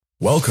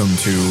Welcome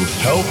to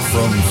Help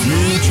from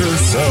Future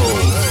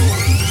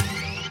Self.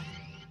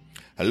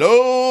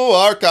 Hello,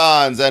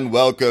 Archons, and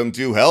welcome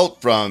to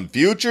Help from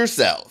Future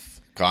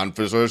Self,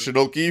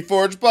 conversational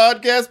Keyforge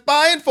podcast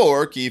by and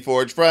for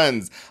Keyforge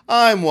friends.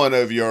 I'm one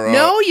of your...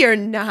 No, you're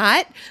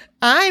not.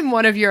 I'm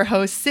one of your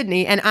hosts,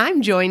 Sydney, and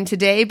I'm joined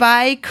today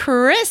by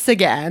Chris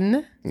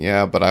again.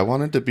 Yeah, but I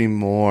wanted to be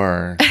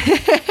more.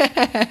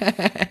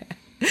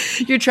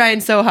 You're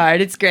trying so hard.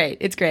 It's great.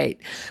 It's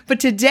great. But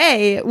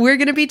today, we're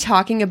going to be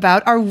talking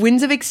about our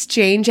Winds of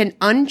Exchange and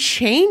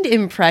Unchained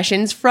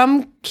impressions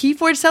from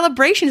Keyforge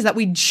celebrations that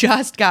we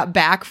just got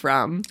back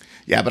from.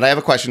 Yeah, but I have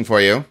a question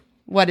for you.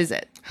 What is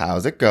it?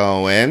 How's it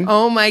going?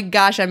 Oh my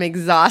gosh, I'm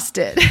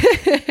exhausted.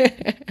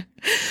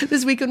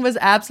 This weekend was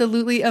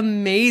absolutely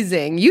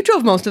amazing. You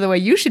drove most of the way.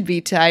 You should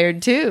be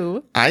tired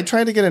too. I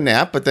tried to get a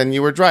nap, but then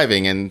you were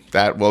driving, and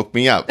that woke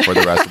me up for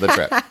the rest of the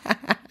trip.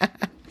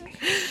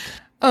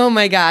 Oh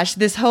my gosh,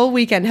 this whole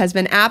weekend has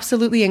been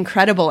absolutely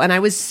incredible, and I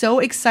was so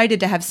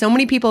excited to have so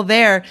many people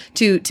there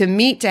to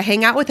meet, to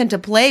hang out with, and to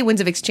play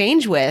Winds of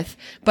Exchange with.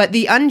 But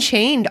the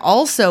Unchained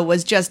also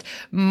was just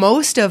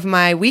most of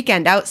my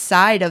weekend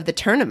outside of the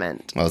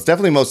tournament. Well, it's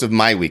definitely most of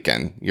my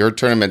weekend. Your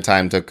tournament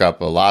time took up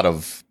a lot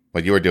of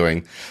what you were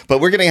doing, but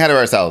we're getting ahead of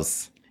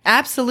ourselves.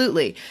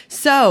 Absolutely.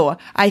 So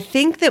I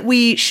think that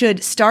we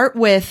should start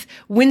with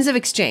Winds of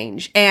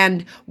Exchange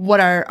and what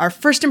our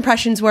first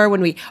impressions were when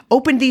we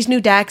opened these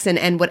new decks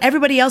and what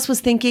everybody else was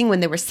thinking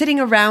when they were sitting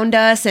around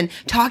us and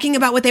talking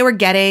about what they were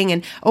getting,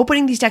 and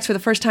opening these decks for the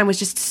first time was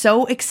just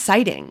so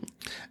exciting.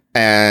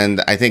 And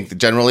I think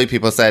generally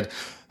people said,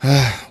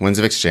 Winds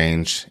of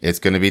Exchange, it's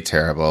going to be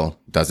terrible.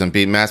 Doesn't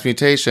beat Mass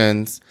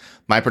Mutations.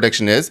 My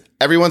prediction is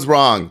everyone's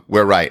wrong.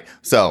 We're right.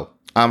 So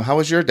how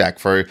was your deck?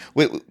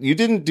 You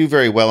didn't do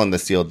very well in the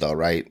sealed though,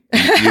 right?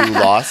 You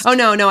lost? Oh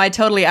no, I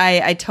totally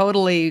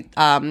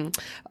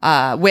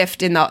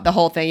whiffed in the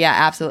whole thing. Yeah,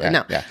 absolutely. Yeah,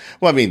 no. Yeah.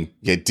 Well, I mean,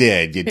 you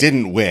did. You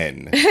didn't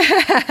win.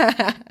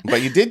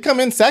 But you did come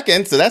in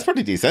second, so that's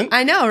pretty decent.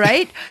 I know,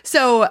 right?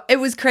 So it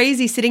was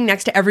crazy sitting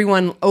next to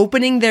everyone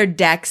opening their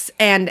decks,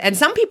 and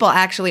some people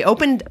actually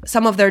opened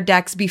some of their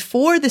decks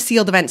before the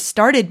sealed event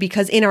started,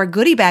 because in our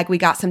goodie bag we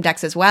got some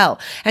decks as well.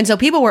 And so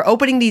people were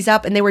opening these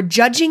up and they were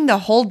judging the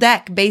whole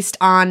deck based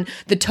on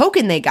the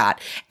token they got.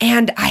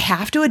 And I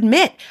have to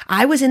admit,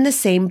 I was in the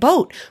same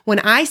boat. When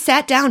I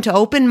sat down to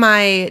open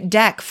my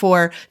deck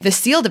for the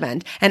sealed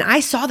event and I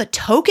saw the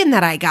token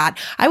that I got,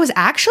 I was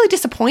actually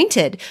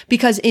disappointed,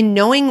 because in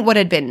knowing what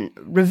had been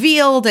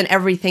revealed and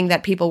everything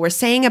that people were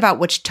saying about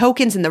which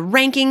tokens and the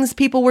rankings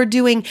people were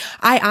doing,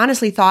 I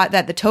honestly thought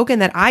that the token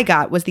that I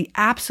got was the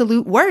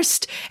absolute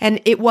worst.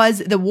 And it was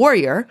the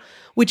Warrior,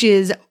 which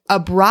is a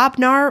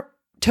Brobnar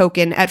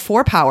token at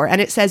 4 power, and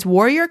it says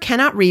Warrior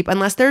cannot reap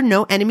unless there are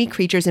no enemy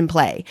creatures in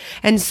play.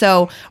 And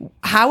so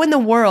how in the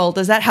world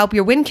does that help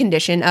your win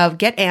condition of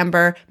get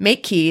Amber,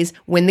 make keys,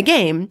 win the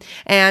game?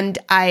 And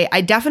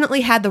I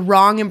definitely had the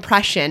wrong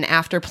impression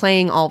after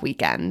playing all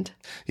weekend.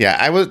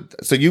 Yeah,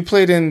 so you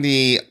played in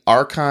the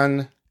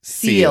Archon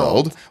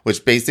Sealed,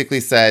 which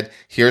basically said,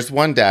 here's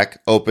one deck,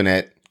 open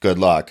it, good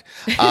luck.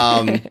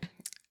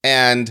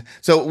 And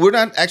so we're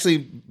not actually,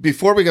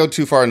 before we go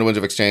too far into Winds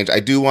of Exchange, I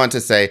do want to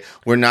say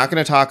we're not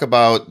going to talk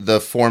about the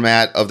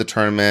format of the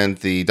tournament,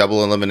 the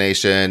double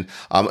elimination,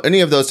 any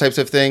of those types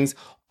of things.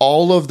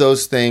 All of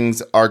those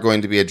things are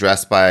going to be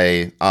addressed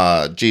by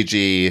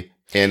GG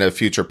in a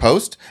future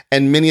post,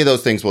 and many of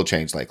those things will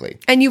change likely.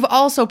 And you've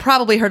also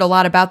probably heard a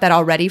lot about that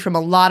already from a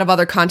lot of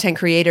other content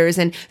creators,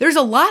 and there's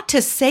a lot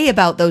to say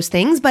about those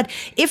things, but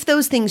if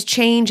those things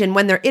change and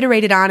when they're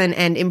iterated on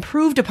and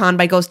improved upon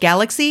by Ghost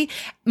Galaxy,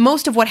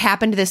 most of what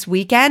happened this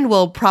weekend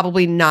will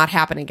probably not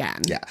happen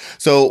again. Yeah.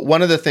 So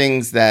one of the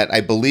things that I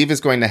believe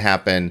is going to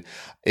happen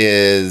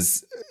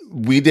is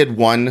we did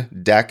one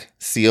deck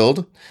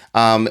sealed.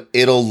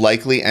 It'll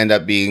likely end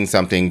up being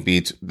something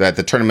that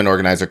the tournament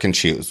organizer can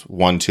choose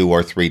 1, 2,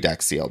 or 3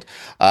 decks sealed.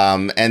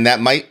 And that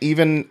might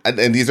even,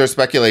 and these are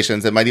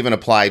speculations, that might even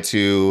apply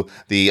to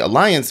the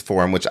Alliance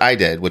form, which I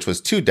did, which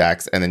was 2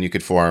 decks, and then you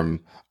could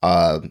form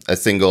a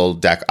single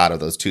deck out of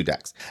those 2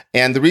 decks.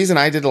 And the reason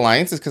I did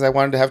Alliance is because I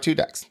wanted to have 2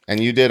 decks. And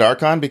you did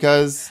Archon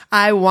because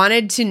I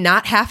wanted to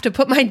not have to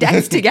put my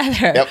decks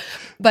together. Yep.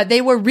 But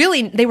they were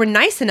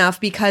nice enough,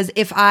 because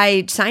if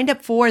I signed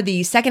up for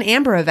the second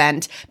Amber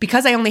event,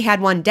 because I only had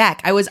 1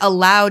 deck, I was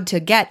allowed to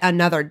get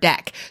another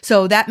deck.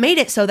 So that made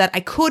it so that I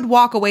could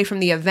walk away from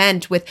the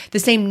event with the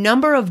same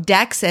number of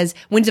decks as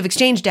Winds of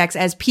Exchange decks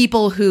as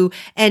people who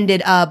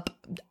ended up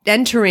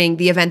entering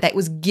the event that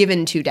was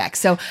given 2 decks.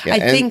 So yeah,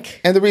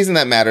 and the reason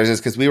that matters is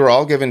because we were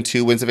all given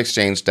 2 Winds of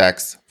Exchange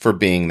decks for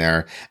being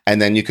there,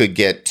 and then you could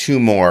get 2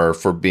 more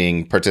for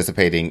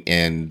participating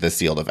in the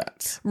sealed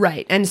events.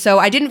 Right. And so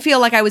I didn't feel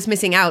like I was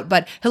missing out,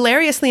 but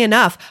hilariously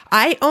enough,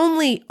 I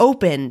only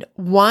opened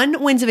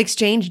 1 Winds of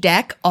Exchange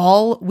deck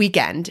all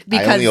weekend,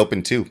 because I only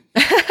opened 2.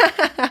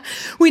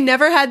 We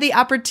never had the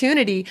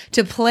opportunity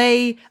to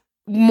play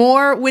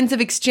more Winds of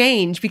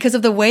Exchange because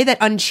of the way that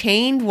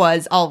Unchained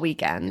was all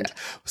weekend.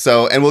 Yeah.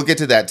 So, and we'll get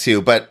to that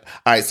too. But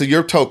all right, so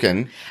your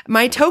token.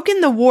 My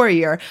token, the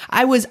Warrior,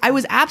 I was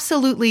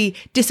absolutely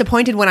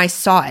disappointed when I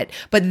saw it.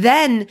 But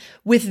then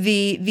with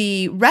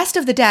the rest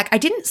of the deck, I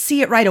didn't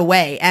see it right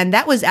away. And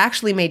that was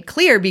actually made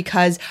clear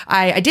because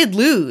I did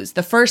lose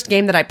the first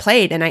game that I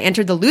played, and I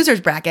entered the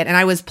loser's bracket, and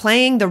I was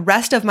playing the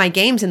rest of my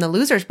games in the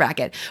loser's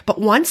bracket. But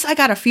once I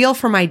got a feel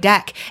for my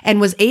deck and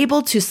was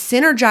able to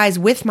synergize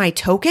with my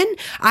token,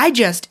 I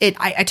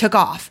took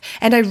off,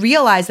 and I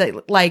realized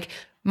that like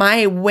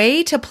my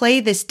way to play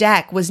this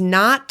deck was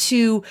not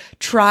to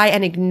try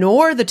and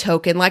ignore the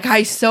token like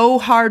I so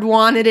hard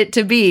wanted it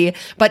to be,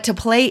 but to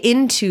play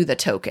into the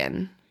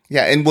token.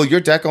 Yeah, and well,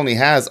 your deck only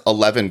has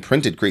 11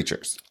 printed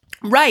creatures.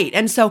 Right.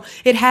 And so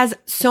it has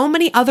so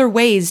many other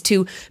ways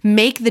to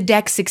make the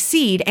deck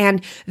succeed.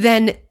 And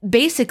then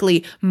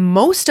basically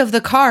most of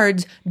the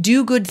cards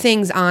do good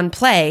things on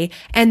play.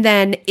 And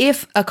then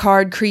if a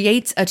card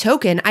creates a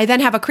token, I then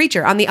have a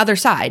creature on the other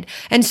side.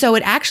 And so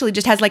it actually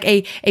just has like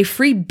a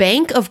free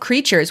bank of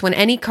creatures when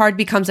any card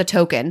becomes a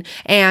token.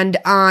 And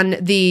on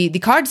the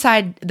card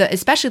side,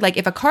 especially like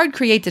if a card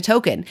creates a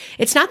token,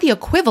 it's not the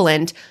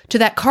equivalent to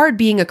that card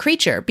being a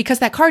creature, because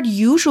that card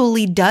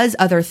usually does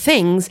other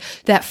things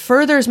that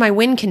furthers my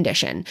win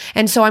condition.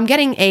 And so I'm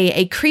getting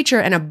a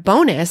creature and a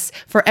bonus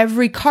for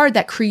every card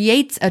that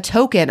creates a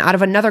token out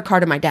of another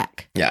card in my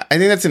deck. Yeah, I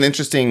think that's an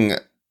interesting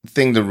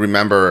thing to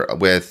remember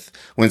with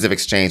Winds of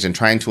Exchange and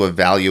trying to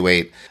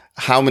evaluate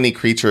how many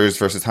creatures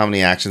versus how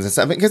many actions and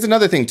stuff. Because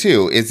another thing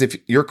too is if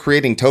you're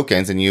creating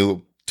tokens and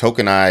you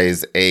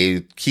tokenize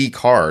a key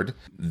card,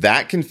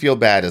 that can feel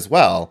bad as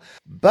well.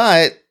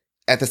 But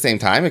at the same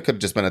time, it could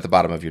have just been at the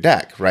bottom of your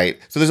deck, right?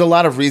 So there's a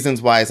lot of reasons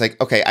why it's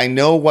like, okay, I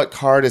know what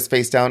card is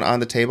face down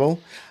on the table.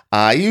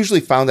 I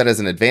usually found that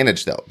as an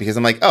advantage though, because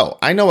I'm like, oh,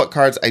 I know what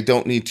cards I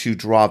don't need to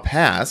draw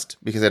past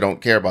because I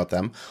don't care about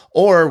them,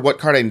 or what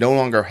card I no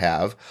longer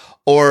have,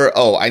 or,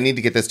 oh, I need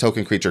to get this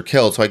token creature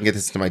killed so I can get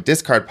this into my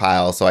discard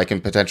pile so I can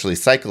potentially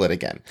cycle it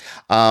again.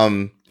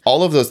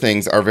 All of those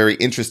things are very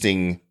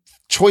interesting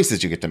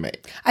choices you get to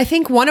make. I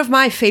think one of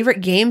my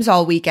favorite games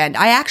all weekend,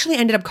 I actually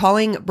ended up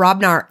calling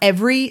Brobnar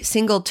every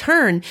single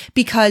turn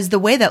because the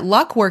way that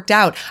luck worked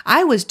out,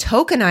 I was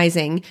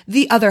tokenizing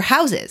the other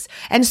houses.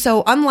 And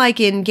so unlike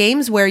in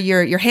games where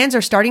your hands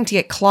are starting to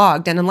get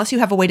clogged, and unless you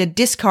have a way to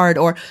discard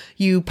or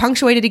you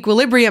punctuated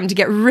equilibrium to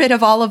get rid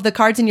of all of the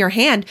cards in your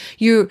hand,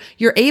 you're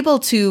able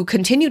to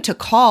continue to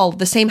call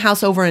the same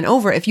house over and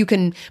over if you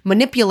can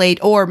manipulate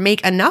or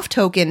make enough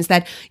tokens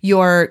that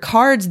your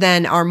cards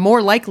then are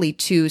more likely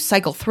to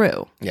cycle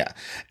through. Yeah.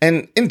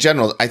 And in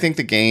general, I think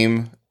the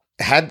game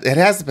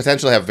has the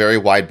potential to have very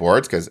wide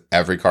boards because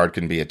every card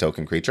can be a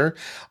token creature.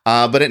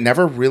 But it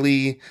never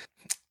really,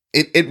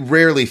 it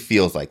rarely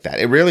feels like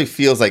that. It rarely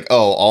feels like,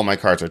 oh, all my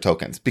cards are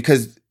tokens,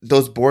 because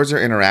those boards are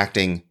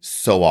interacting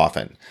so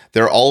often.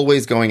 They're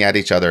always going at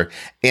each other.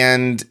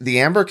 And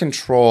the Amber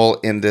control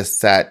in this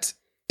set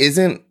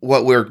isn't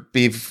what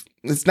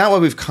it's not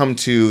what we've come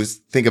to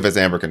think of as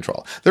Amber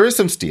control. There is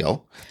some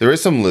steal, there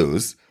is some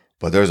lose,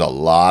 but there's a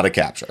lot of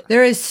capture.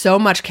 There is so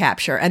much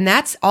capture. And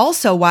that's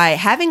also why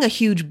having a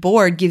huge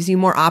board gives you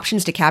more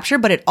options to capture,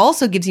 but it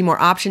also gives you more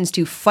options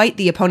to fight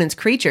the opponent's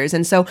creatures.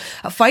 And so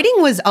fighting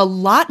was a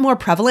lot more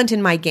prevalent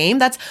in my game.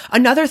 That's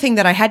another thing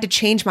that I had to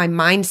change my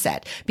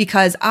mindset,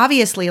 because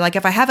obviously, like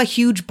if I have a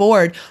huge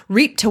board,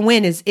 reap to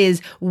win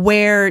is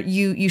where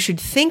you should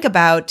think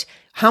about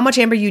how much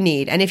amber you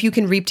need, and if you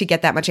can reap to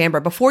get that much amber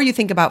before you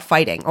think about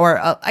fighting. Or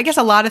I guess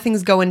a lot of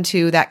things go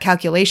into that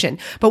calculation.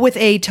 But with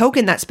a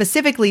token that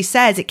specifically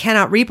says it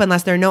cannot reap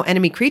unless there are no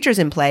enemy creatures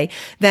in play,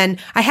 then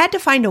I had to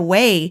find a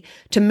way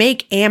to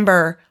make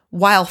amber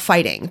while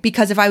fighting.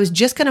 Because if I was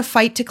just going to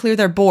fight to clear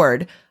their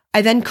board,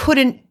 I then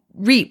couldn't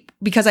reap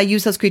because I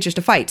use those creatures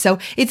to fight. So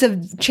it's a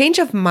change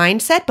of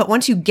mindset, but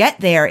once you get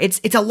there,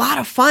 it's a lot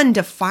of fun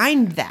to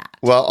find that.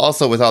 Well,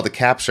 also with all the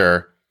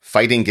capture,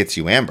 fighting gets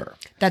you amber.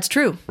 That's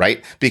true.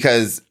 Right?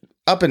 Because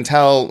up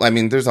until,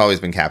 there's always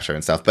been capture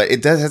and stuff, but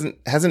it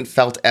hasn't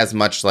felt as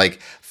much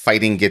like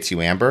fighting gets you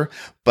amber.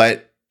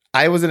 But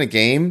I was in a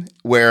game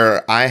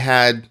where I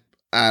had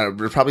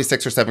probably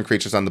 6 or 7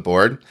 creatures on the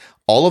board.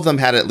 All of them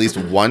had at least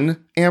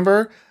 1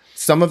 amber.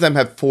 Some of them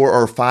had 4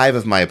 or 5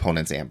 of my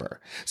opponent's amber.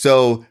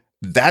 So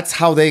that's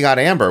how they got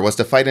amber, was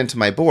to fight into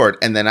my board.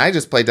 And then I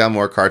just played down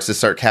more cards to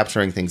start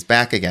capturing things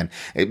back again.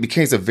 It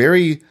became a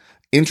very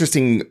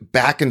interesting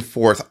back and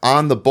forth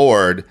on the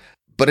board,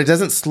 but it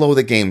doesn't slow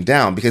the game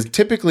down, because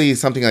typically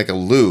something like a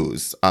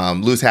lose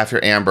half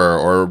your amber,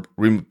 or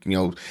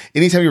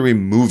anytime you're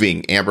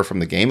removing amber from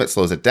the game, it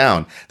slows it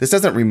down. This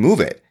doesn't remove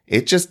it.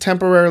 it just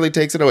temporarily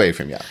takes it away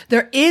from you.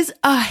 There is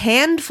a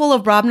handful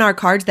of Brobnar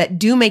cards that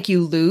do make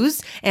you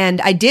lose,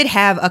 and I did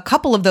have a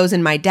couple of those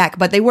in my deck,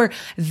 but they were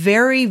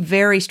very,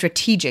 very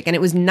strategic, and it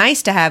was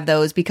nice to have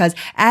those because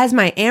as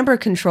my Amber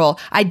control,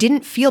 I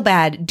didn't feel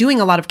bad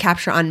doing a lot of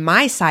capture on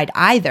my side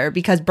either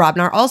because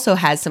Brobnar also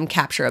has some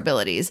capture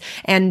abilities.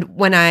 And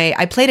when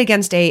I played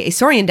against a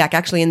Saurian deck,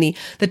 actually in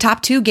the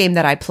top 2 game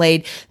that I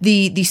played,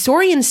 the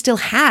Saurians still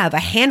have a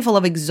handful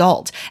of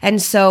Exalt,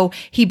 and so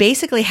he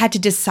basically had to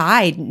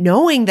decide,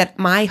 knowing that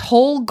my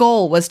whole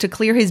goal was to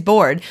clear his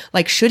board,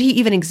 like, should he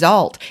even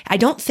Exalt? I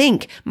don't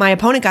think my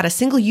opponent got a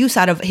single use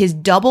out of his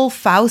double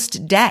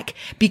Faust deck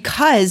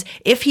because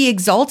if he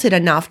Exalted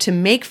enough to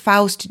make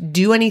Faust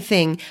do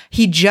anything,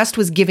 he just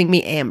was giving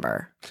me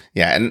Amber.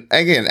 Yeah, and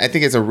again, I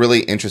think it's a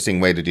really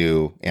interesting way to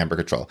do Amber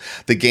control.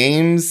 The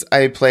games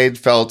I played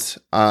felt,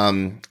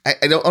 I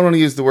don't want to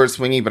use the word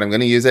swingy, but I'm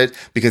going to use it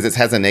because it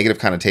has a negative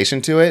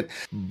connotation to it.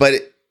 But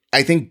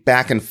I think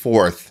back and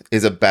forth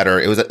is it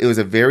was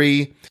a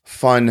very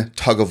fun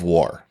tug of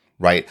war,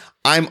 right?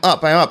 I'm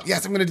up.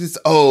 Yes, I'm going to do this.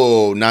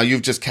 Oh, now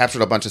you've just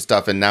captured a bunch of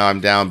stuff and now I'm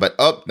down, but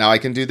now I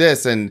can do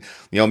this. And,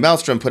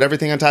 Maelstrom, put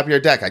everything on top of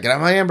your deck. I get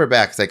my Amber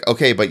back. It's like,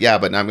 okay, but now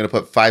I'm going to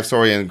put 5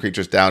 Saurian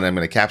creatures down and I'm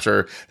going to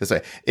capture this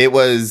way.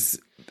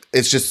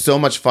 It's just so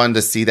much fun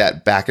to see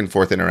that back and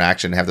forth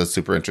interaction and have those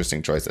super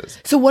interesting choices.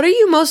 So what are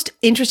you most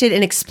interested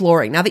in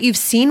exploring? Now that you've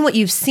seen what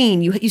you've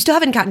seen, you still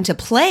haven't gotten to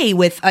play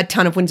with a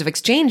ton of Winds of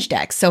Exchange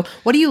decks. So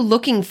what are you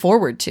looking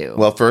forward to?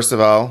 Well, first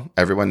of all,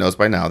 everyone knows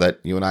by now that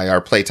you and I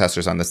are play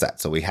testers on the set.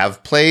 So we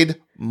have played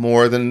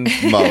more than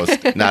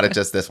most, not at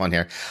just this one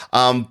here.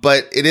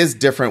 But it is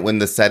different when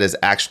the set is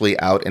actually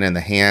out and in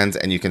the hands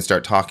and you can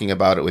start talking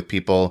about it with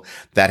people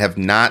that have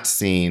not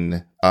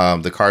seen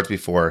the cards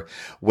before,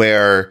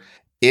 where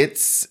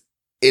it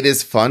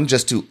is fun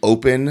just to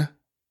open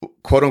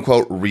quote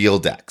unquote real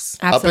decks.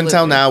 Absolutely. Up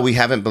until now, we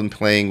haven't been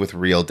playing with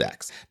real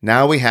decks.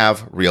 Now we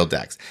have real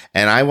decks.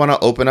 And I want to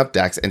open up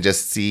decks and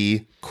just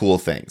see cool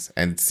things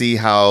and see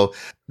how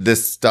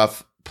this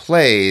stuff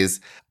plays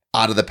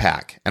out of the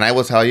pack. And I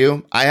will tell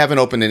you, I haven't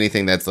opened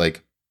anything that's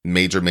like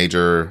major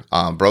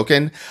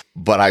broken,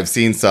 but I've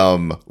seen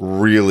some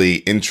really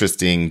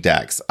interesting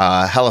decks.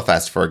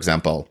 Hellafest, for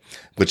example,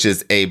 which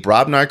is a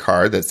Brobnar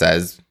card that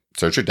says,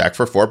 search your deck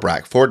for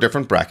 4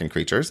 different Bracken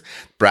creatures.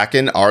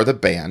 Bracken are the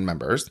band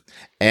members,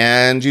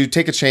 and you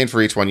take a chain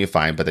for each one you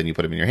find, but then you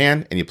put them in your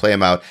hand and you play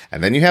them out,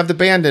 and then you have the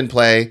band in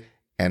play.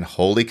 And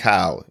holy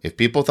cow, if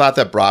people thought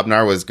that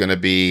Brobnar was going to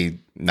be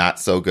not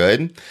so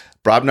good,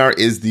 Brobnar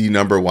is the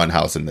number 1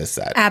 house in this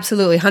set.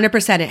 Absolutely,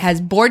 100%. It has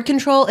board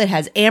control, it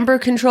has Amber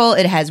control,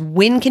 it has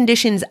win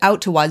conditions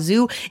out to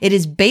wazoo. It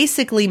is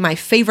basically my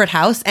favorite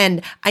house,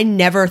 and I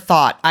never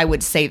thought I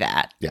would say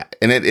that. Yeah,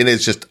 and it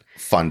is just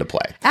fun to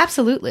play.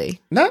 Absolutely.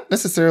 Not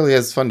necessarily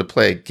as fun to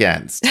play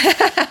against,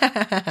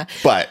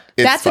 but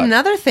that's fun.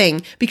 Another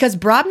thing, because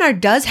Brobnar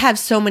does have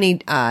so many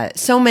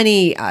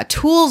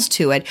tools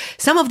to it.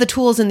 Some of the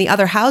tools in the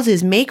other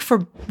houses make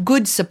for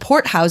good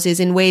support houses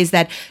in ways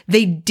that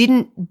they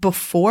didn't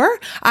before.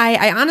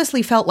 I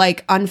honestly felt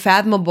like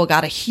Unfathomable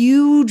got a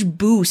huge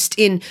boost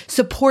in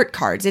support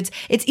cards. It's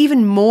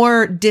even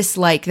more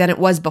dislike than it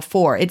was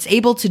before. It's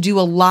able to do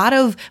a lot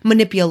of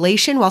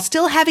manipulation while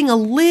still having a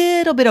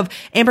little bit of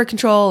Amber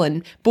control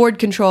and board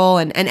control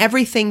and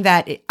everything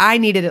that I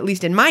needed, at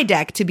least in my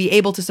deck, to be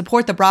able to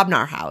support the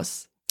Brobnar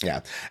house.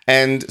 Yeah.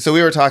 And so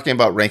we were talking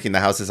about ranking the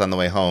houses on the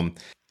way home.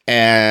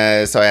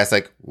 And so I asked,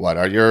 like, what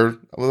the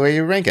way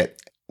you rank it?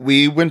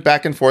 We went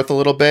back and forth a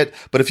little bit,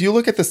 but if you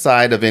look at the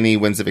side of any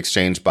Winds of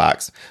Exchange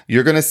box,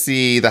 you're going to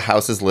see the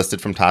houses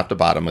listed from top to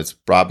bottom. It's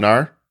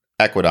Brobnar,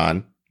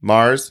 Equidon,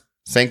 Mars,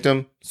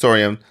 Sanctum,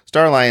 Saurian,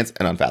 Star Alliance,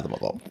 and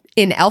Unfathomable.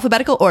 In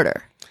alphabetical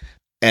order.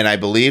 And I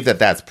believe that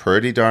that's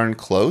pretty darn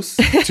close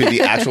to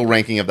the actual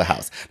ranking of the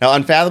house. Now,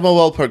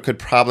 Unfathomable could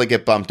probably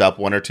get bumped up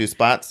 1 or 2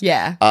 spots.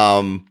 Yeah.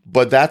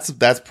 But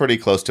that's pretty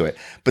close to it.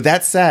 But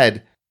that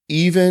said,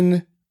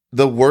 even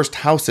the worst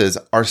houses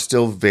are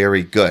still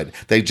very good.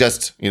 They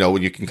just,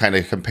 when you can kind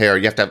of compare,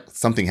 you have to have,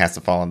 something has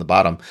to fall on the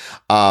bottom.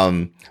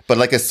 But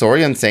like a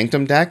Saurian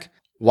Sanctum deck,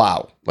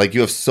 wow. Like,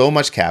 you have so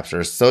much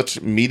capture, such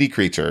meaty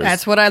creatures.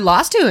 That's what I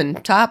lost to in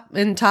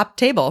top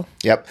table.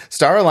 Yep.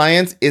 Star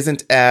Alliance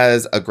isn't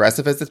as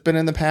aggressive as it's been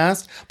in the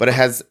past, but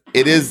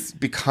it is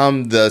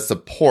become the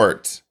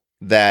support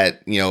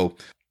that,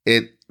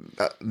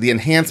 the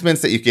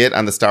enhancements that you get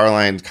on the Star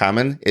Alliance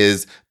common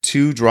is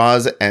 2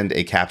 draws and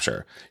a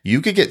capture.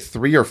 You could get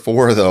 3 or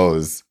 4 of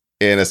those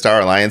in a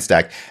Star Alliance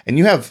deck, and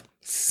you have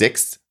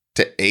 6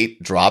 to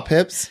 8 draw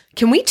pips.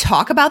 Can we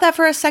talk about that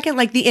for a second?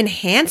 Like the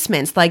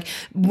enhancements, like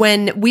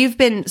when we've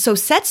been,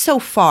 sets so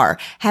far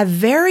have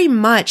very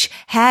much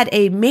had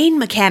a main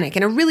mechanic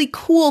and a really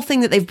cool thing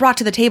that they've brought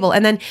to the table.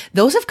 And then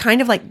those have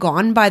kind of like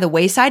gone by the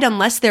wayside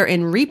unless they're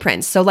in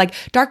reprints. So like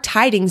Dark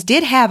Tidings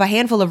did have a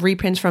handful of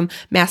reprints from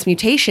Mass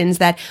Mutations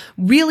that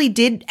really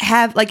did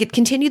have, like, it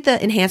continued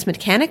the enhancement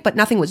mechanic, but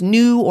nothing was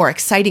new or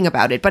exciting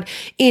about it. But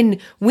in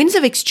Winds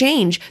of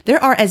Exchange,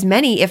 there are as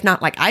many, if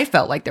not, like, I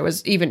felt like there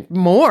was even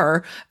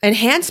more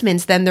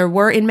enhancements than there there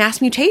were in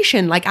Mass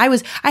Mutation. Like I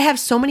have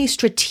so many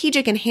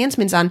strategic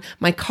enhancements on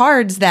my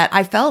cards that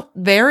I felt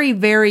very,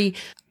 very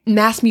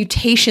Mass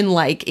Mutation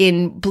like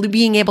in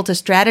being able to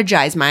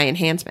strategize my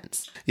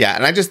enhancements. Yeah,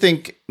 and I just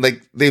think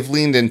like they've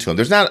leaned into them.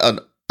 There's not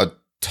a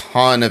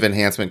ton of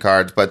enhancement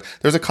cards, but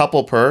there's a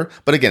couple per.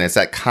 But again, it's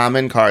that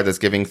common card that's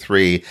giving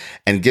 3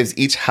 and gives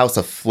each house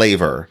a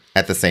flavor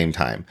at the same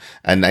time.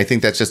 And I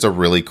think that's just a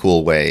really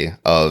cool way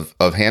of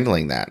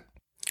handling that.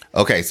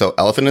 Okay, so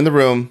elephant in the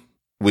room.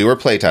 We were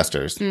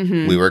playtesters.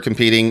 Mm-hmm. We were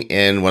competing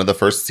in one of the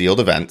first sealed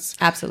events.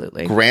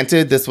 Absolutely.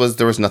 Granted,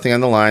 there was nothing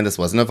on the line. This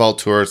wasn't a vault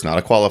tour. It's not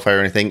a qualifier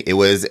or anything. It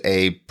was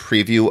a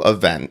preview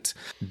event.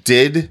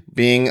 Did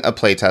being a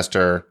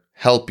playtester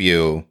help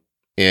you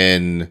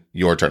in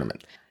your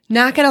tournament?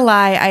 Not gonna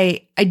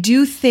lie, I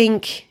do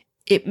think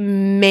it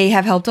may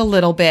have helped a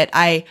little bit.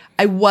 I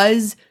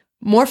was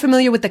more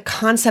familiar with the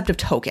concept of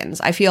tokens.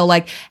 I feel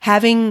like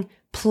having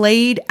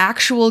played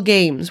actual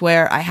games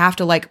where I have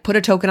to like put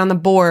a token on the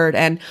board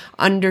and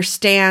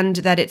understand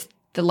that it's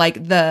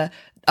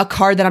a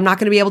card that I'm not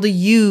going to be able to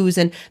use,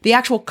 and the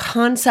actual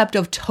concept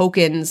of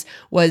tokens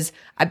was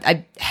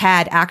I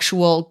had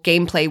actual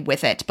gameplay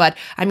with it. But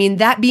I mean,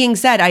 that being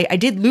said, I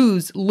did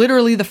lose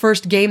literally the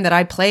first game that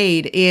I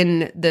played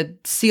in the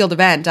sealed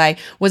event. I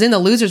was in the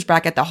losers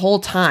bracket the whole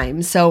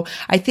time, so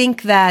I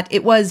think that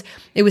it was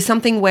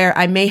something where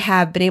I may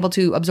have been able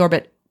to absorb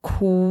it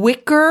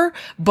quicker,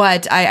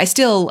 but I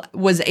still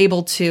was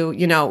able to,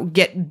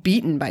 get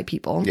beaten by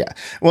people. Yeah.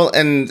 Well,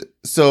 and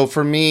so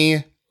for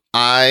me,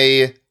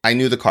 I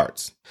knew the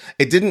cards.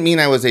 It didn't mean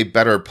I was a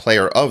better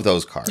player of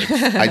those cards.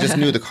 I just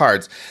knew the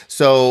cards.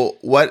 So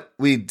what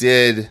we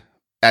did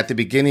at the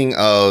beginning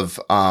of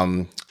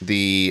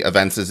the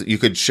events is you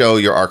could show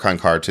your Archon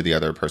card to the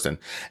other person.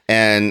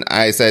 And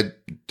I said,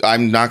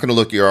 I'm not going to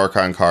look at your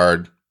Archon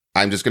card.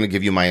 I'm just going to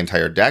give you my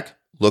entire deck.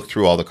 Look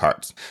through all the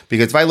cards.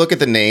 Because if I look at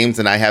the names,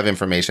 then I have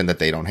information that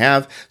they don't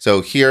have.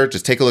 So here,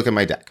 just take a look at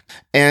my deck.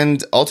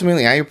 And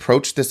ultimately, I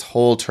approached this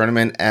whole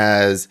tournament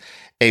as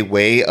a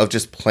way of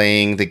just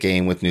playing the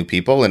game with new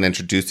people and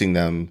introducing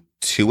them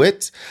to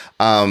it.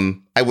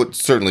 I would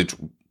certainly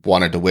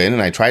wanted to win,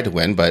 and I tried to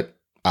win, but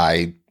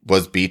I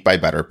was beat by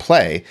better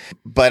play.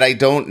 But I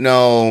don't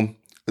know.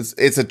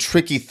 It's a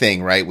tricky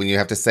thing, right? When you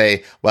have to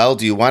say, well,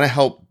 do you want to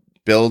help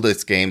build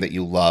this game that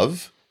you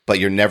love, but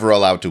you're never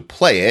allowed to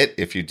play it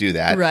if you do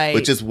that? Right.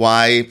 Which is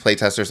why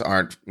playtesters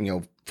aren't,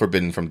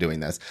 forbidden from doing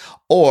this.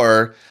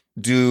 Or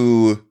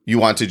do you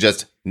want to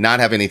just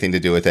not have anything to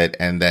do with it,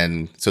 and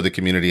then so the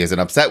community isn't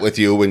upset with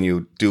you when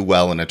you do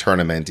well in a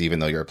tournament, even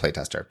though you're a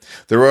playtester?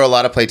 There were a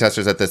lot of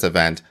playtesters at this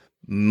event.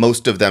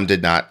 Most of them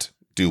did not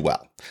do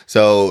well.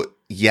 So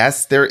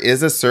yes, there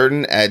is a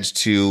certain edge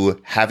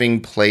to having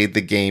played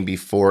the game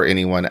before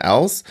anyone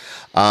else,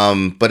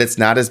 but it's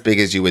not as big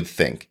as you would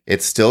think.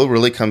 It still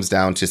really comes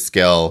down to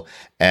skill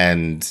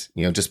and,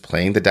 just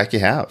playing the deck you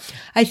have.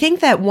 I think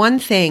that one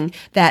thing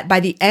that by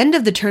the end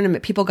of the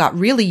tournament people got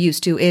really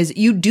used to is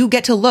you do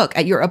get to look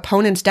at your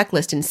opponent's deck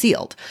list in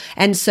sealed.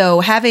 And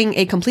so having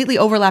a completely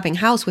overlapping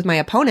house with my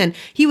opponent,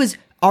 he was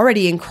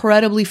already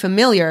incredibly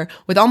familiar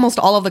with almost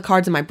all of the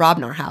cards in my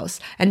Brobnar house.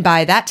 And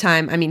by that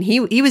time, I mean,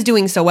 he was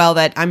doing so well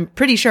that I'm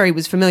pretty sure he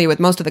was familiar with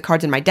most of the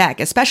cards in my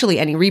deck, especially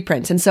any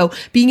reprints. And so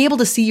being able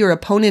to see your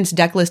opponent's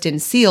deck list in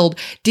sealed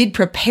did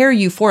prepare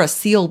you for a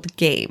sealed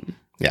game.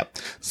 Yeah.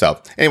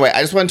 So anyway, I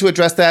just wanted to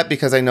address that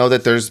because I know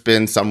that there's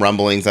been some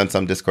rumblings on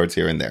some Discords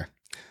here and there.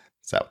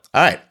 So,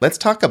 all right, let's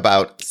talk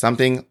about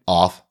something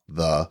off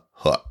the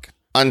hook.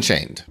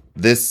 Unchained.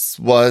 This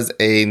was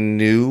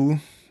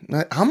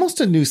almost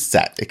a new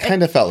set. It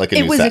kind of felt like a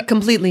new set. It was a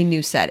completely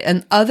new set.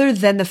 And other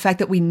than the fact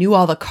that we knew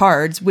all the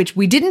cards, which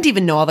we didn't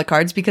even know all the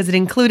cards because it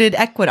included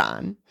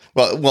Equidon.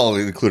 Well,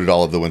 it included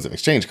all of the Winds of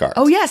Exchange cards.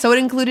 Oh, yeah. So it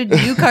included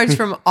new cards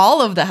from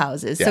all of the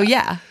houses. Yeah. So,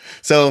 yeah.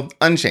 So,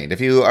 Unchained. If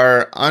you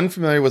are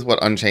unfamiliar with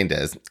what Unchained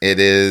is,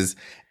 it is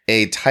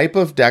a type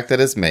of deck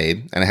that is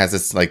made, and it has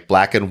this like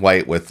black and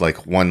white with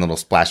like one little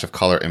splash of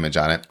color image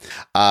on it,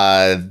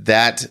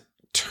 that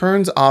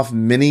turns off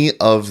many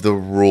of the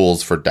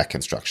rules for deck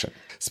construction.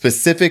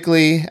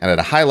 Specifically, and at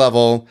a high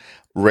level,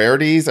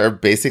 rarities are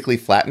basically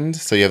flattened,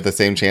 so you have the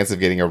same chance of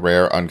getting a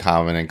rare,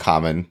 uncommon, and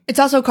common. It's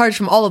also cards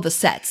from all of the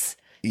sets.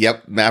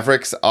 Yep.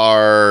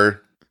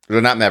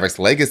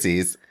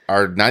 Legacies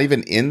are not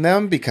even in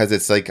them because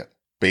it's like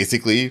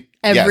basically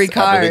every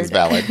card. Everything's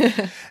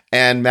valid.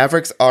 And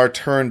Mavericks are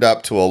turned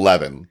up to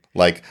 11.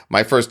 Like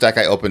my first deck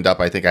I opened up,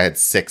 I think I had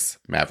 6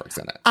 Mavericks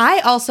in it.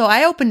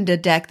 I opened a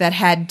deck that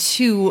had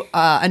 2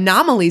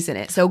 anomalies in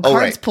it. So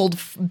cards pulled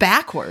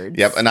backwards.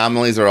 Yep.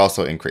 Anomalies are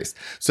also increased.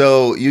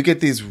 So you get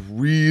these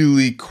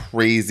really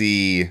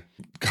crazy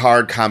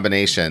card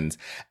combinations,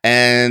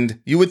 and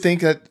you would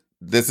think that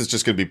this is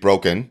just going to be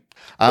broken.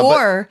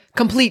 Or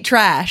complete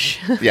trash.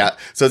 Yeah.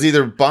 So it's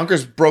either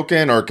bonkers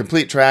broken or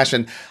complete trash.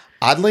 And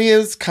oddly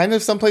is kind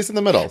of someplace in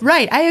the middle.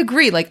 Right, I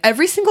agree. Like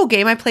every single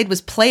game I played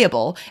was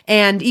playable,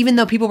 and even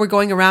though people were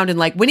going around and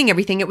like winning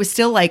everything, it was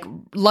still like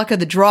luck of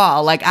the draw.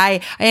 Like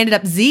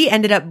Z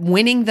ended up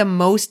winning the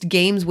most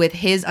games with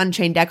his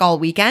Unchained deck all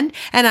weekend,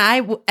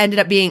 and ended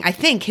up being, I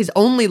think, his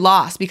only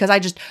loss because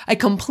I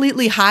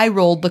completely high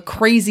rolled the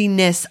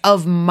craziness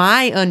of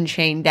my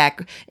Unchained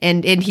deck,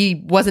 and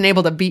he wasn't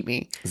able to beat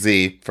me.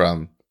 Z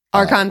from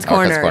Archon's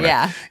Corner,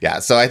 yeah. Yeah,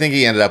 so I think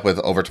he ended up with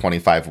over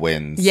 25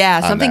 wins. Yeah,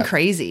 something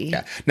crazy.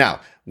 Yeah. Now,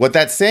 what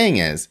that's saying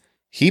is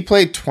he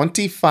played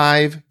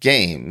 25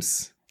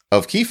 games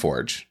of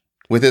Keyforge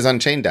with his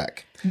Unchained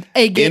deck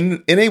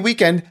in a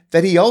weekend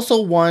that he also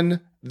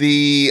won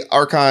the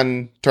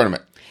Archon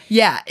tournament.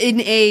 Yeah, in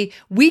a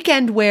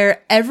weekend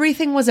where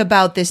everything was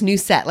about this new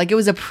set. Like it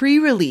was a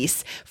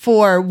pre-release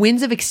for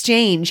Winds of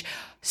Exchange.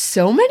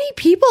 So many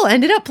people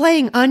ended up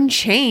playing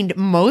Unchained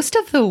most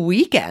of the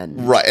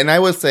weekend. Right. And I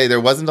would say there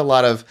wasn't a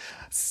lot of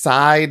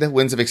side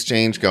Winds of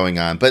Exchange going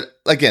on. But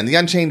again, the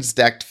Unchained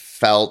deck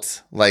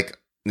felt like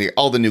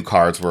all the new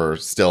cards were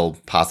still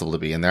possible to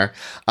be in there.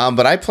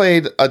 But I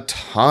played a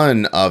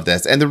ton of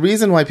this. And the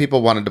reason why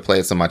people wanted to play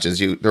it so much is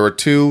there were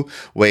two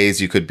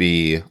ways you could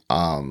be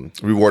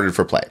rewarded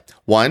for play.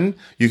 One,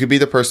 you could be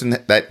the person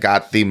that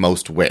got the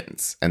most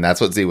wins. And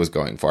that's what Z was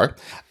going for.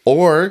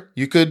 Or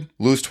you could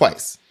lose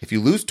twice. If you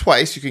lose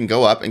twice, you can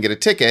go up and get a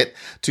ticket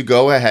to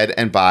go ahead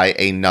and buy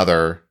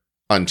another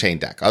Unchained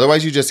deck.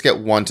 Otherwise, you just get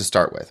one to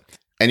start with.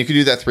 And you can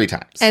do that 3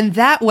 times. And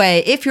that way,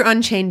 if your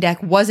Unchained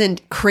deck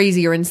wasn't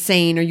crazy or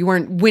insane, or you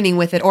weren't winning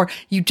with it, or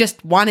you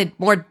just wanted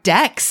more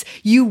decks,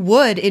 you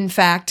would, in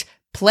fact,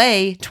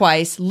 play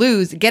twice,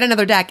 lose, get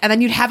another deck, and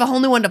then you'd have a whole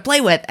new one to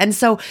play with. And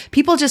so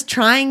people just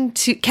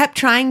kept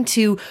trying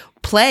to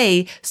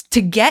play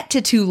to get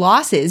to 2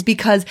 losses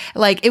because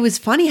like it was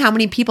funny how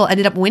many people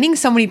ended up winning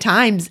so many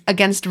times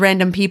against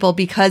random people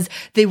because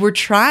they were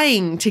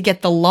trying to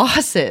get the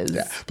losses.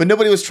 Yeah. But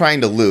nobody was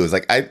trying to lose.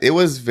 Like it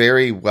was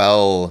very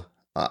well.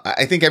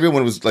 I think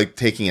everyone was like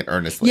taking it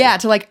earnestly. Yeah,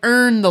 to like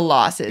earn the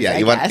losses.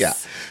 I guess. Yeah.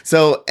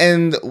 So,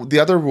 and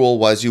the other rule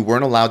was you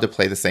weren't allowed to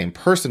play the same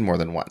person more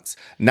than once.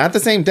 Not the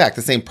same deck,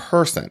 the same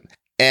person.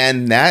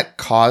 And that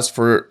caused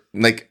for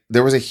like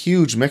there was a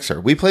huge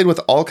mixer. We played with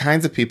all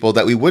kinds of people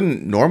that we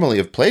wouldn't normally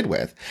have played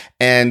with.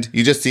 And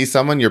you just see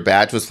someone, your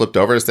badge was flipped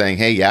over saying,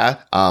 "Hey,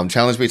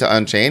 challenge me to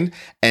Unchained,"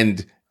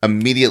 and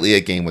immediately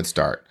a game would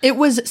start. It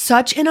was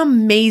such an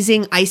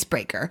amazing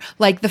icebreaker.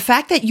 Like the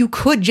fact that you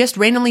could just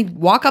randomly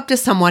walk up to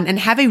someone and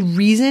have a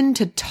reason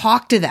to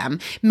talk to them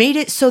made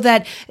it so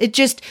that it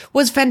just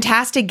was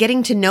fantastic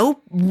getting to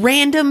know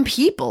random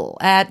people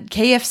at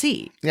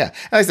KFC. Yeah.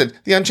 And I said,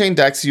 the Unchained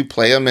decks, you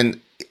play them, and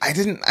I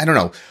don't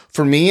know.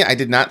 For me, I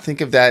did not think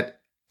of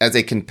that as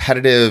a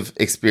competitive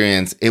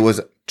experience. It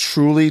was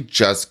truly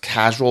just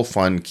casual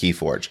fun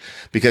Keyforge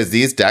because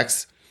these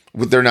decks,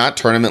 they're not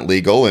tournament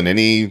legal in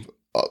any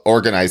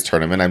organized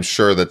tournament. I'm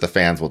sure that the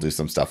fans will do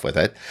some stuff with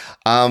it.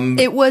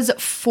 It was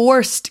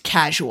forced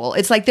casual.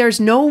 It's like there's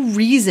no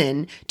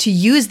reason to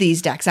use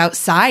these decks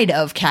outside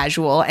of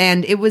casual.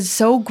 And it was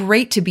so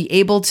great to be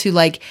able to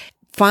like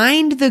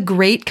find the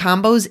great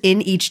combos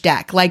in each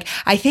deck. Like,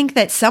 I think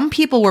that some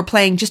people were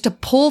playing just to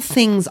pull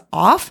things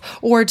off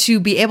or to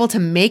be able to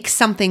make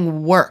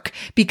something work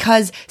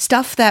because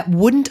stuff that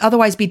wouldn't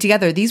otherwise be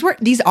together.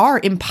 These are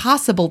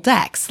impossible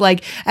decks.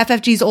 Like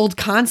FFG's old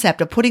concept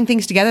of putting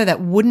things together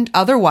that wouldn't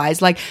otherwise.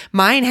 Like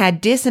mine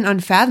had Dis and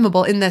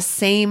Unfathomable in the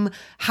same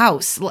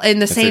house, in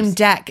the same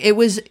deck. It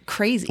was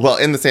crazy. Well,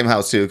 in the same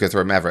house too, because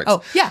we're Mavericks.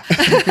 Oh, yeah.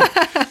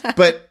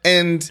 but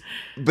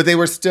they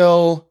were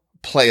still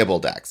playable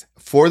decks.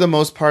 For the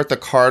most part, the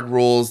card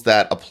rules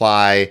that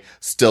apply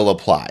still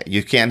apply.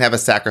 You can't have a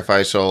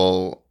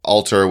sacrificial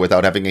altar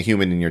without having a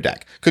human in your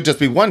deck. Could just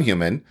be one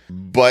human,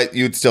 but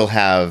you'd still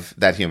have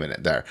that human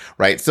in there,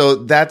 right? So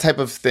that type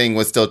of thing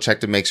was still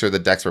checked to make sure the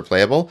decks were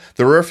playable.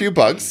 There were a few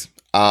bugs.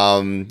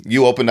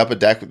 You opened up a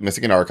deck with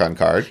missing an Archon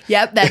card.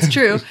 Yep, that's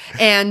true.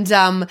 And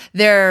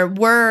there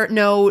were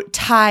no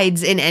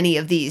tides in any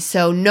of these.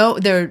 So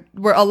there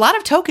were a lot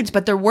of tokens,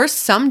 but there were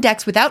some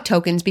decks without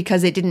tokens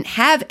because it didn't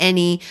have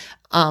any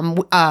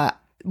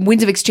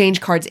Winds of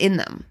Exchange cards in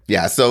them.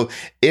 Yeah, so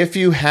if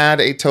you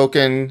had a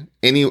token,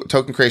 any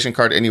token creation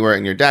card anywhere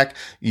in your deck,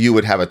 you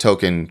would have a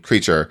token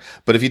creature.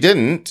 But if you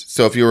didn't,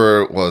 so if you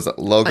were, what was it,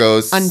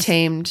 Logos,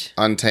 Untamed,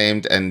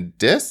 and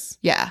Dis?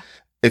 Yeah.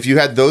 If you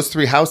had those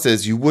 3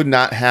 houses, you would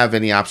not have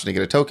any option to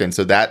get a token.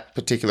 So that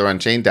particular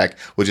Unchained deck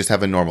would just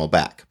have a normal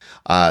back.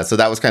 So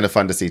that was kind of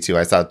fun to see too.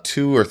 I saw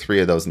 2 or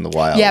 3 of those in the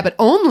wild. Yeah, but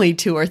only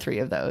 2 or 3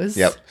 of those.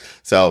 Yep.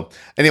 So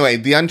anyway,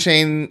 the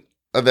Unchained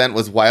event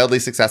was wildly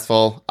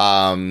successful.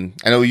 I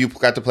know you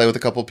got to play with a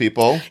couple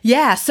people.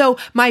 Yeah. So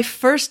my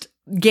first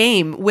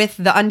game with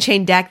the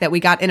Unchained deck that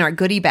we got in our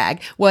goodie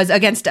bag was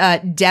against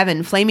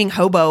Devin, Flaming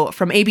Hobo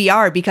from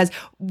ABR, because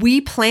we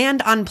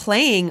planned on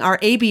playing our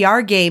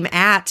ABR game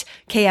at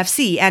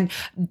KFC, and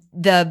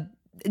the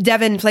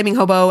Devin, Flaming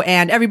Hobo,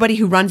 and everybody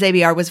who runs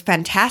ABR was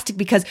fantastic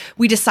because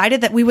we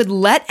decided that we would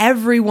let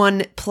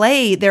everyone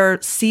play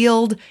their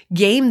sealed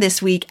game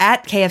this week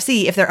at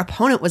KFC if their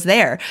opponent was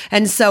there.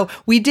 And so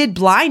we did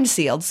blind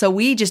sealed. So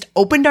we just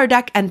opened our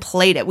deck and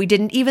played it. We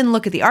didn't even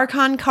look at the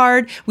Archon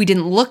card. We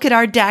didn't look at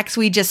our decks.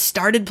 We just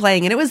started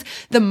playing. And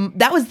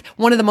that was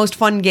one of the most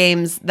fun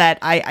games that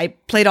I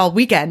played all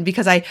weekend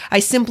because I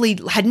simply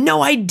had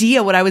no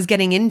idea what I was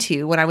getting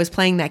into when I was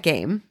playing that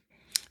game.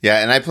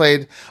 Yeah, and I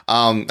played,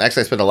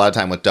 actually I spent a lot of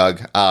time with Doug,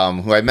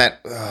 who I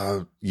met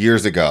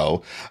years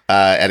ago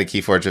at a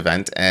Keyforge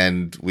event,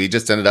 and we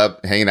just ended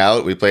up hanging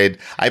out.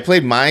 I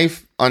played my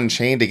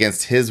Unchained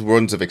against his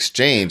Wounds of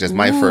Exchange as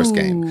my first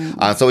game.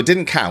 So it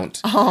didn't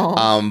count,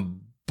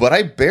 but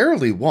I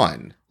barely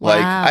won.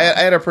 Like, Wow.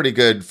 I had a pretty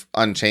good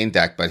Unchained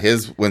deck, but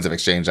his Winds of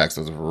Exchange decks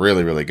was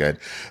really, really good.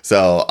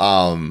 So,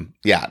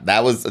 yeah,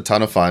 that was a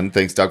ton of fun.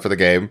 Thanks, Doug, for the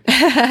game.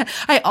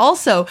 I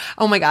also,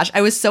 oh my gosh,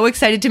 I was so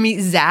excited to meet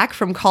Zach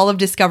from Call of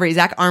Discovery,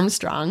 Zach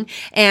Armstrong,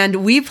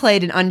 and we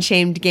played an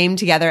Unchained game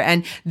together,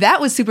 and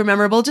that was super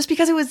memorable just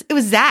because it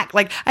was Zach.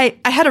 Like, I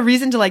had a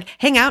reason to like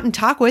hang out and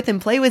talk with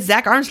and play with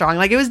Zach Armstrong.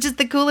 Like, it was just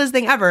the coolest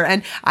thing ever,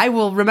 and I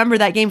will remember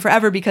that game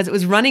forever because it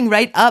was running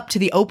right up to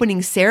the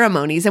opening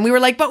ceremonies, and we were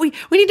like, but we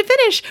need to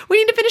finish. We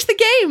need to finish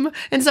the game.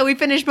 And so we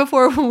finished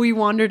before we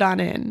wandered on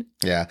in.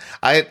 Yeah,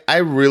 I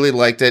really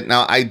liked it.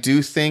 Now, I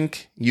do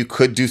think you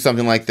could do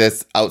something like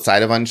this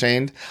outside of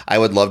Unchained. I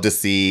would love to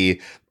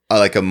see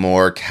like a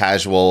more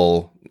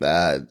casual,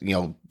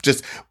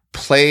 just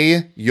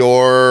play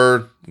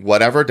your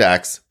whatever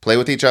decks, play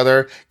with each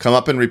other, come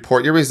up and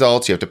report your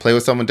results. You have to play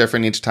with someone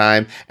different each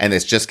time, and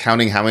it's just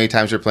counting how many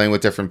times you're playing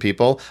with different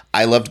people.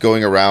 I loved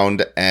going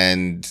around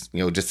and,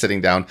 just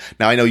sitting down.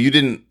 Now, I know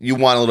you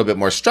want a little bit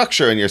more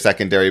structure in your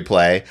secondary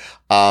play.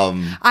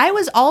 I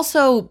was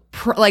also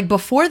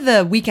before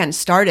the weekend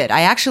started,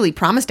 I actually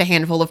promised a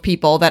handful of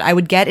people that I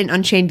would get an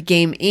Unchained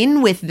game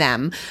in with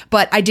them,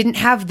 but I didn't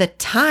have the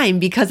time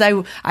because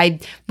I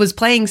was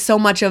playing so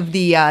much of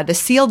the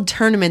sealed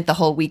tournament the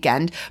whole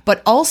weekend,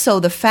 but also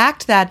the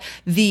fact that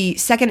the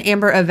second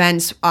Amber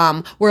events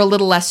were a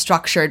little less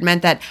structured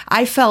meant that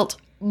I felt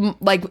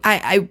like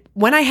I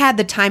when I had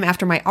the time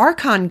after my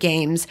Archon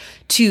games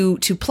to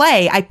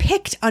play, I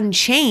picked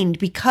Unchained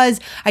because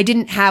I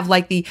didn't have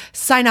like the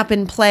sign up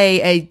and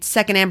play a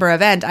second Amber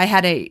event. I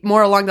had a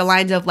more along the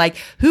lines of like,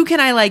 who can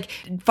I like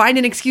find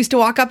an excuse to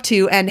walk up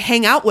to and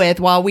hang out with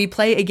while we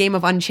play a game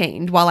of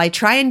Unchained, while I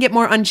try and get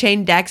more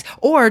Unchained decks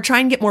or try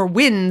and get more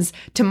wins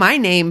to my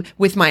name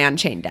with my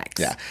Unchained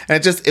decks. Yeah.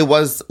 And it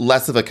was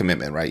less of a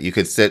commitment, right? You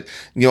could sit,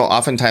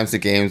 oftentimes the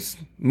games,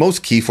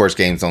 most Keyforge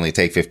games only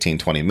take 15,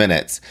 20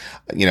 minutes,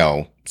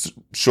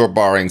 short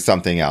barring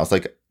something else.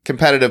 Like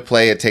competitive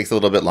play, it takes a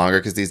little bit longer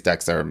because these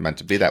decks are meant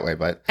to be that way.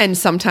 And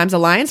sometimes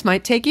Alliance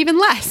might take even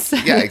less.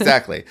 Yeah,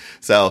 exactly.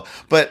 So,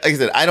 but like I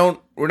said,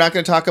 we're not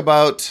going to talk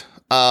about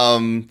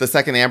the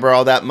second Amber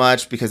all that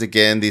much because,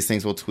 again, these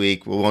things will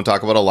tweak. We won't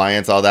talk about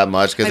Alliance all that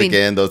much because,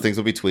 again, those things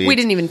will be tweaked. We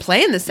didn't even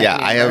play in the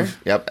second Amber.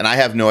 And I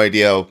have no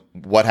idea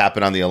what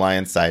happened on the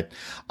Alliance side.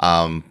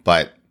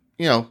 But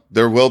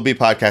there will be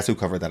podcasts who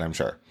cover that, I'm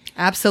sure.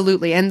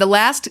 Absolutely. And the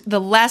last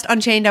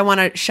Unchained I want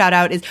to shout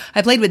out is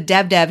I played with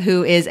Dev,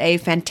 who is a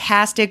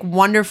fantastic,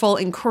 wonderful,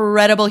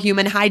 incredible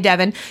human. Hi,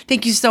 Devin.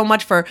 Thank you so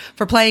much for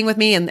playing with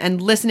me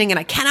and listening. And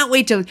I cannot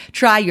wait to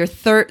try their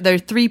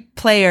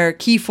 3-player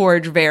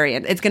Keyforge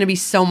variant. It's going to be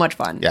so much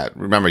fun. Yeah.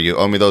 Remember, you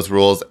owe me those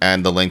rules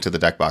and the link to the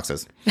deck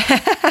boxes.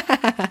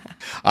 All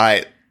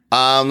right.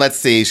 Let's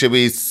see. Should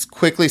we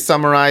quickly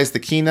summarize the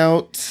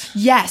keynote?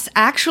 Yes.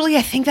 Actually,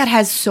 I think that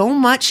has so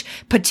much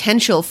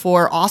potential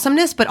for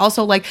awesomeness, but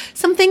also like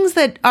some things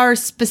that are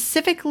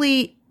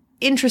specifically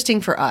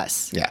interesting for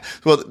us. Yeah.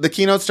 Well, the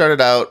keynote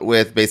started out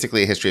with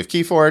basically a history of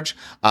Keyforge.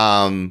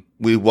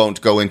 We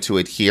won't go into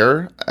it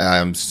here.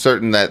 I'm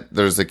certain that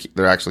there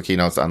are actually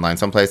keynotes online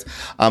someplace.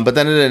 But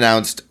then it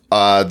announced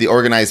the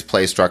organized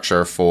play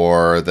structure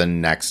for the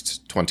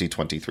next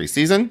 2023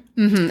 season.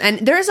 Mm-hmm.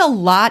 And there's a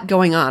lot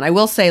going on. I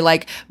will say,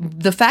 like,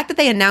 the fact that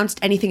they announced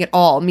anything at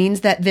all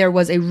means that there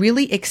was a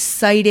really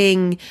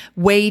exciting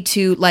way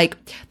to, like,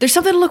 there's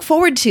something to look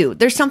forward to.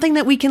 There's something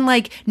that we can,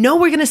 like, know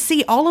we're going to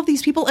see all of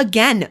these people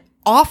again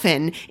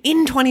often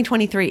in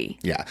 2023.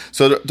 Yeah.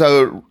 So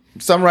to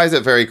summarize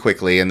it very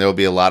quickly, and there will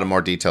be a lot of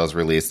more details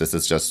released. This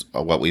is just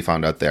what we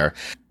found out there.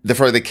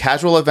 For the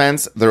casual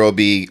events, there will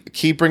be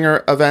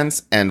Keybringer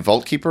events and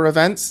Vault Keeper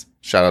events.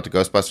 Shout out to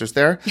Ghostbusters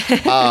there.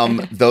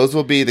 Those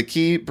will be, the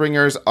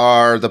Keybringers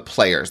are the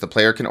players. The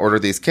player can order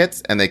these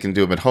kits and they can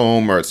do them at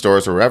home or at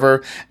stores or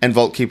wherever. And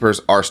Vault Keepers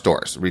are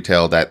stores,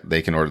 retail, that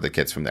they can order the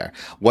kits from there.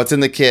 What's in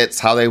the kits,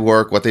 how they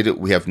work, what they do,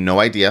 we have no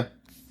idea.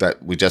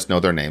 That we just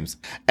know their names.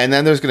 And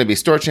then there's going to be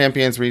store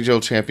champions,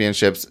 regional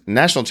championships,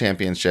 national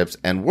championships,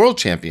 and world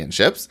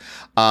championships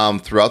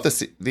throughout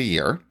the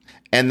year.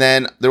 And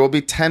then there will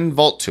be 10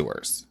 vault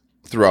tours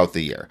throughout the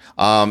year.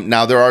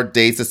 Now, there are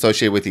dates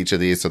associated with each of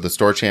these. So the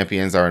store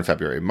champions are in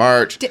February,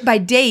 March. By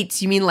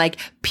dates, you mean like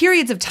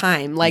periods of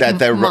time, like that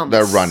they're months.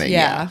 they're running.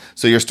 Yeah.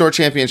 So your store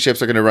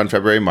championships are going to run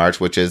February,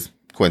 March, which is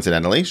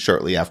coincidentally,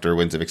 shortly after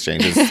Winds of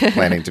Exchange is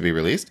planning to be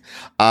released.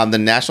 The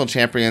national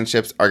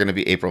championships are going to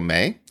be April,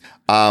 May.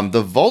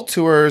 The Vault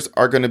Tours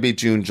are going to be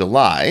June,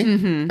 July,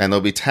 and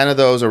there'll be 10 of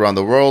those around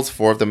the world,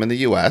 4 of them in the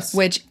U.S.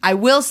 Which I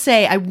will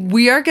say,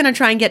 we are going to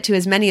try and get to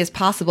as many as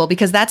possible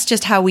because that's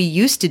just how we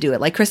used to do it.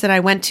 Like Chris and I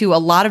went to a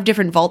lot of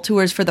different Vault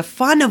Tours for the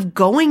fun of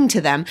going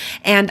to them,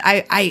 and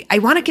I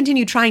want to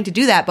continue trying to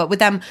do that, but with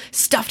them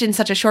stuffed in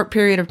such a short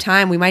period of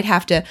time, we might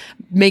have to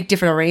make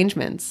different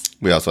arrangements.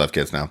 We also have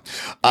kids now.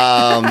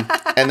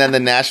 And then the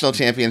national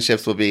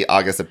championships will be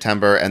August,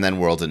 September, and then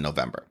Worlds in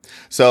November.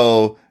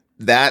 So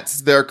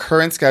that's their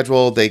current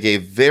schedule. They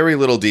gave very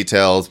little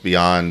details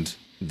beyond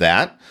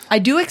that. I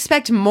do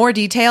expect more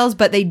details,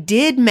 but they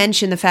did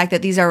mention the fact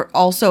that these are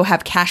also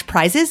have cash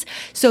prizes.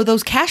 So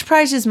those cash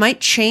prizes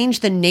might change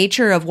the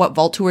nature of what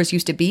Vault Tours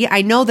used to be.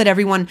 I know that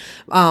everyone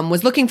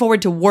was looking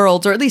forward to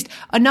Worlds, or at least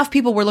enough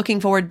people were looking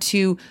forward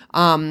to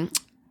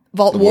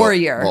Vault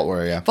Warrior. Vault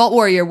Warrior, yeah. Vault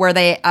Warrior, where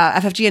they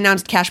FFG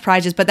announced cash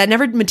prizes, but that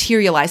never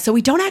materialized. So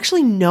we don't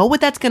actually know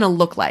what that's going to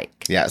look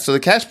like. Yeah, so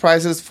the cash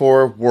prizes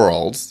for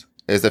Worlds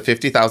is a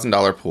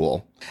 $50,000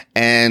 pool.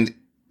 And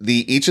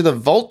each of the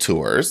Vault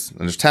Tours, and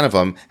there's 10 of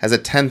them, has a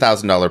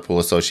 $10,000 pool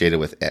associated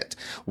with it.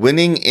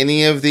 Winning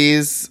any of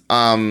these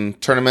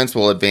tournaments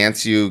will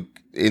advance you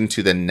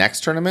into the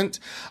next tournament,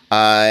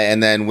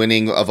 and then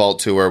winning a Vault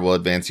Tour will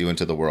advance you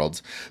into the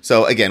Worlds.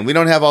 So again, we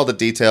don't have all the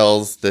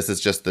details. This is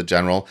just the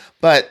general,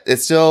 but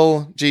it's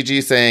still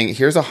GG saying,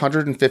 here's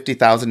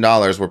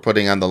 $150,000 we're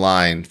putting on the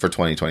line for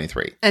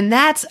 2023. And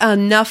that's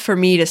enough for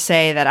me to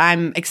say that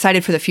I'm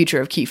excited for the future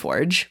of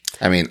Keyforge.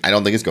 I mean, I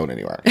don't think it's going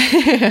anywhere.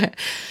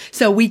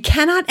 So we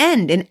cannot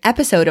end an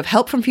episode of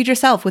Help from Future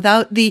Self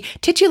without the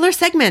titular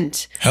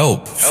segment.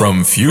 Help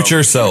from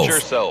Future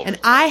Self. And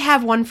I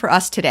have one for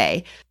us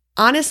today.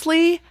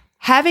 Honestly,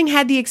 having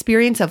had the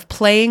experience of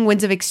playing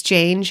Winds of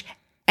Exchange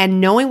and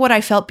knowing what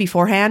I felt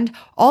beforehand,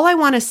 all I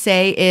want to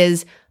say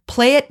is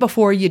play it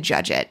before you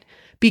judge it.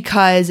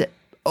 Because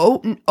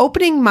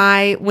opening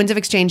my Winds of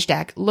Exchange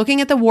deck,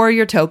 looking at the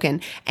Warrior token,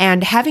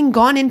 and having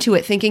gone into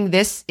it thinking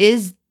this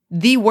is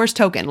the worst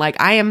token, like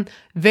I am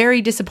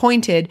very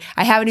disappointed.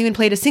 I haven't even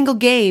played a single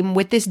game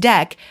with this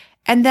deck.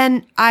 And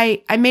then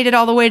I made it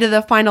all the way to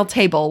the final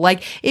table.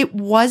 Like, it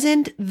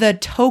wasn't the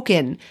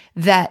token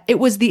that, it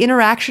was the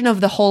interaction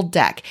of the whole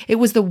deck. It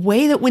was the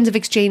way that Winds of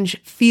Exchange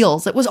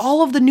feels. It was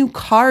all of the new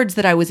cards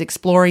that I was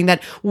exploring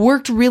that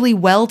worked really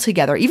well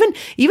together. Even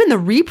the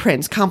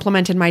reprints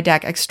complemented my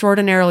deck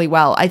extraordinarily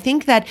well. I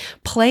think that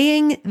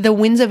playing the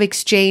Winds of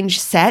Exchange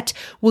set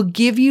will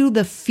give you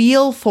the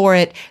feel for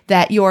it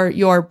that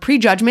your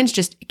prejudgments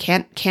just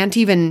can't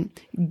even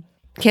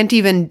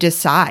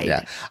decide.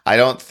 Yeah. I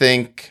don't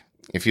think,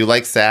 if you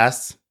like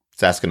SAS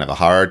going to have a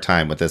hard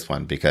time with this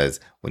one, because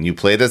when you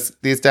play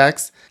these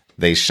decks,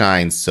 they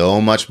shine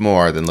so much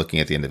more than looking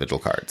at the individual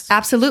cards.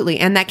 Absolutely.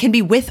 And that can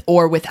be with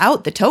or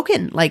without the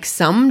token. Like,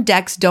 some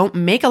decks don't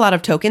make a lot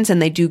of tokens and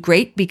they do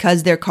great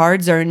because their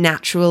cards are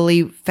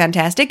naturally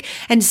fantastic.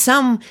 And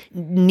some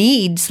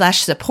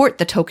need/support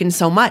the token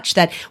so much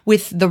that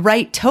with the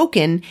right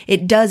token,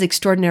 it does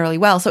extraordinarily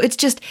well. So it's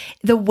just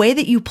the way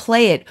that you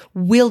play it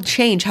will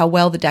change how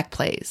well the deck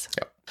plays.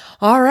 Yep.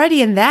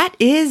 Alrighty, and that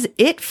is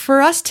it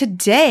for us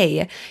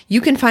today.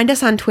 You can find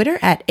us on Twitter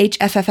at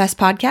HFFS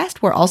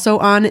Podcast. We're also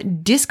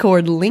on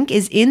Discord. Link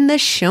is in the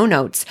show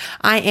notes.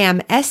 I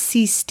am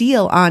SC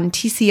Steele on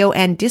TCO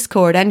and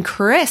Discord. And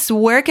Chris,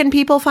 where can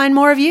people find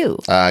more of you?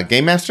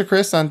 Game Master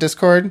Chris on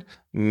Discord.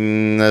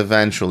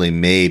 Eventually,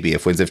 maybe,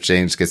 if Winds of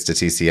Exchange gets to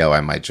TCO, I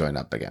might join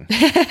up again.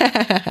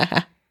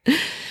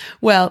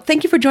 Well,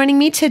 thank you for joining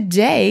me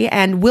today,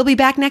 and we'll be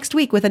back next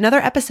week with another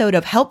episode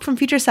of Help from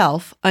Future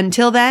Self.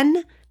 Until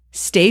then,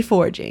 stay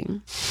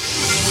forging.